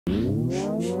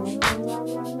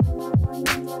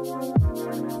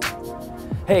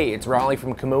Hey, it's Raleigh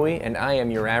from Kamui, and I am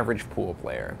your average pool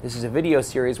player. This is a video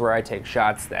series where I take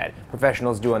shots that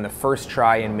professionals do on the first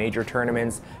try in major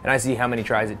tournaments, and I see how many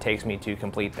tries it takes me to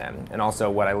complete them, and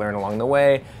also what I learn along the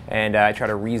way, and I try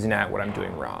to reason out what I'm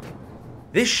doing wrong.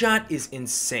 This shot is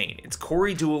insane. It's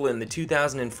Corey Deuel in the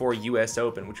 2004 US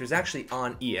Open, which was actually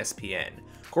on ESPN.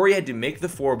 Corey had to make the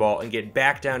 4-ball and get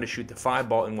back down to shoot the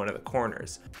 5-ball in one of the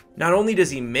corners. Not only does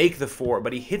he make the 4,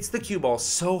 but he hits the cue ball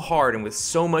so hard and with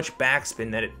so much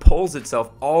backspin that it pulls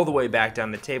itself all the way back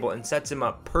down the table and sets him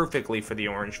up perfectly for the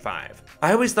orange 5.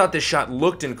 I always thought this shot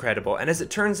looked incredible, and as it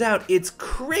turns out, it's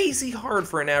crazy hard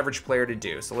for an average player to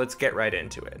do, so let's get right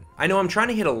into it. I know I'm trying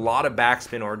to hit a lot of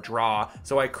backspin or draw,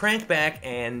 so I crank back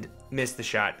and missed the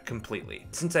shot completely.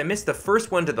 Since I missed the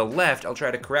first one to the left, I'll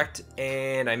try to correct,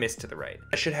 and I missed to the right.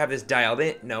 I should have this dialed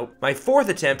in. Nope. My 4th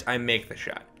attempt, I make the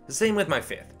shot. The same with my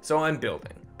 5th, so I'm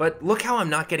building. But look how I'm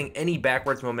not getting any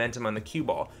backwards momentum on the cue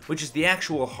ball, which is the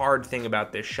actual hard thing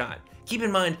about this shot. Keep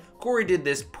in mind, Corey did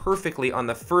this perfectly on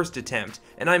the first attempt,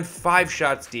 and I'm 5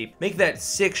 shots deep. Make that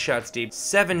 6 shots deep,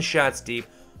 7 shots deep.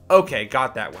 Okay,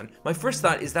 got that one. My first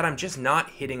thought is that I'm just not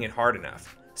hitting it hard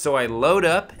enough. So I load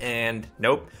up and,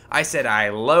 nope, I said I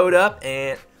load up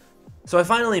and, so I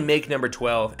finally make number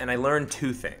 12 and I learn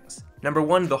 2 things. Number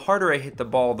 1, the harder I hit the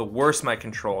ball, the worse my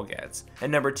control gets.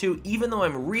 And number 2, even though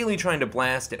I'm really trying to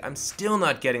blast it, I'm still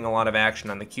not getting a lot of action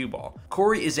on the cue ball.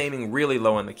 Corey is aiming really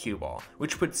low on the cue ball,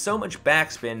 which puts so much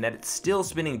backspin that it's still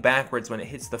spinning backwards when it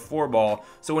hits the 4-ball,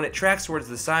 so when it tracks towards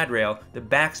the side rail, the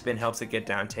backspin helps it get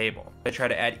down table. I try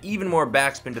to add even more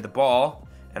backspin to the ball,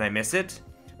 and I miss it.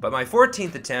 But my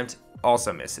 14th attempt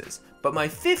also misses. But my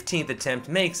 15th attempt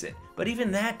makes it. But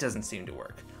even that doesn't seem to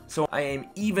work. So I aim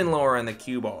even lower on the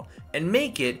cue ball and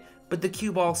make it, but the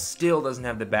cue ball still doesn't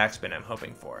have the backspin I'm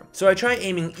hoping for. So I try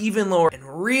aiming even lower and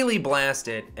really blast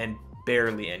it, and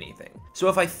barely anything. So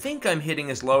if I think I'm hitting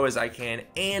as low as I can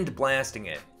and blasting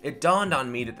it, it dawned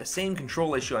on me that the same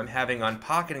control issue I'm having on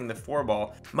pocketing the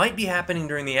 4-ball might be happening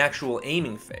during the actual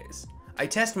aiming phase. I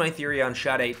test my theory on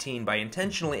shot 18 by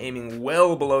intentionally aiming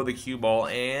well below the cue ball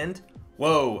and,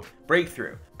 whoa,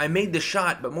 breakthrough. I made the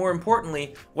shot, but more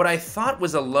importantly, what I thought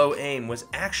was a low aim was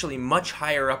actually much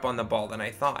higher up on the ball than I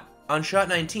thought. On shot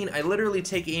 19, I literally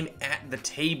take aim at the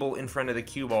table in front of the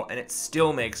cue ball and it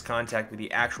still makes contact with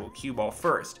the actual cue ball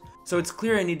first. So it's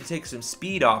clear I need to take some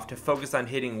speed off to focus on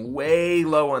hitting way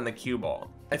low on the cue ball.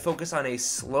 I focus on a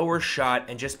slower shot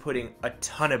and just putting a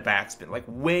ton of backspin, like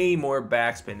way more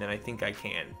backspin than I think I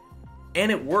can.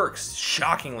 And it works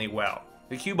shockingly well.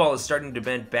 The cue ball is starting to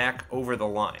bend back over the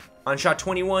line. On shot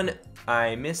 21,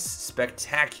 I miss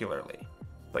spectacularly,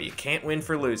 but you can't win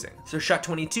for losing. So shot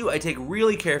 22, I take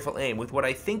really careful aim with what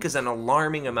I think is an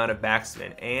alarming amount of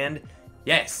backspin, and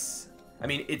yes, I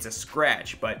mean, it's a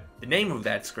scratch, but the name of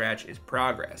that scratch is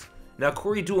progress. Now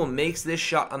Corey Deuel makes this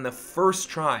shot on the first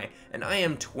try, and I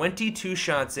am 22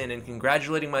 shots in and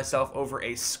congratulating myself over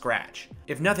a scratch.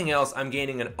 If nothing else, I'm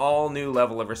gaining an all new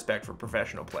level of respect for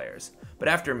professional players. But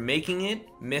after making it,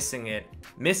 missing it,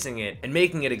 and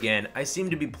making it again, I seem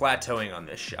to be plateauing on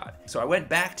this shot. So I went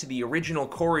back to the original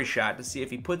Corey shot to see if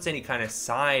he puts any kind of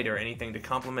side or anything to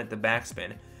complement the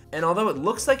backspin. And although it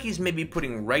looks like he's maybe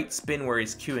putting right spin where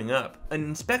he's queuing up, an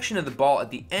inspection of the ball at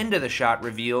the end of the shot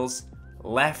reveals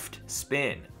left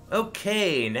spin.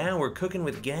 Okay, now we're cooking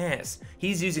with gas.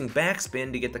 He's using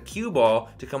backspin to get the cue ball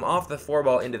to come off the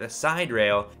 4-ball into the side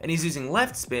rail, and he's using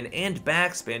left spin and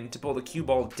backspin to pull the cue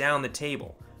ball down the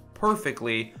table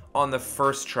perfectly on the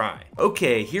first try.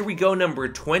 Okay, here we go, number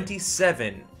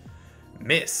 27.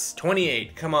 Miss.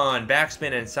 28, come on,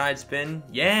 backspin and side spin.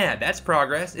 Yeah, that's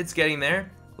progress, it's getting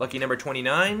there. Lucky number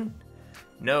 29.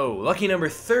 No. Lucky number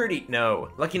 30. No.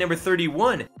 Lucky number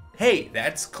 31. Hey,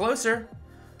 that's closer.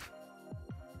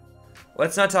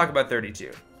 Let's not talk about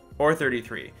 32 or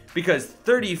 33 because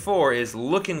 34 is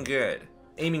looking good.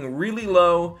 Aiming really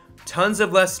low, tons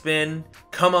of left spin.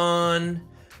 Come on.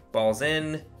 Ball's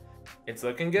in. It's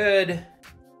looking good.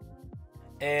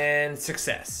 And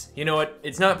success. You know what?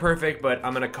 It's not perfect, but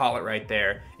I'm gonna call it right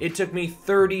there. It took me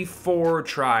 34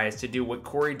 tries to do what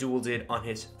Corey Deuel did on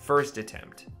his first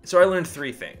attempt. So I learned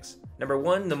 3 things. Number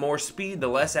 1, the more speed, the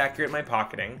less accurate my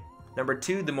pocketing. Number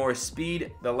 2, the more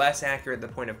speed, the less accurate the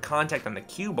point of contact on the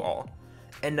cue ball.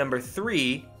 And number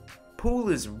 3, pool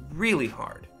is really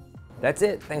hard. That's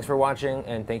it. Thanks for watching,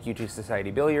 and thank you to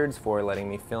Society Billiards for letting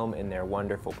me film in their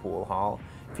wonderful pool hall.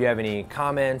 If you have any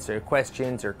comments or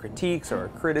questions or critiques or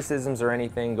criticisms or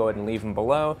anything, go ahead and leave them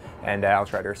below, and I'll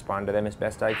try to respond to them as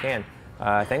best I can.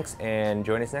 Thanks, and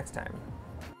join us next time.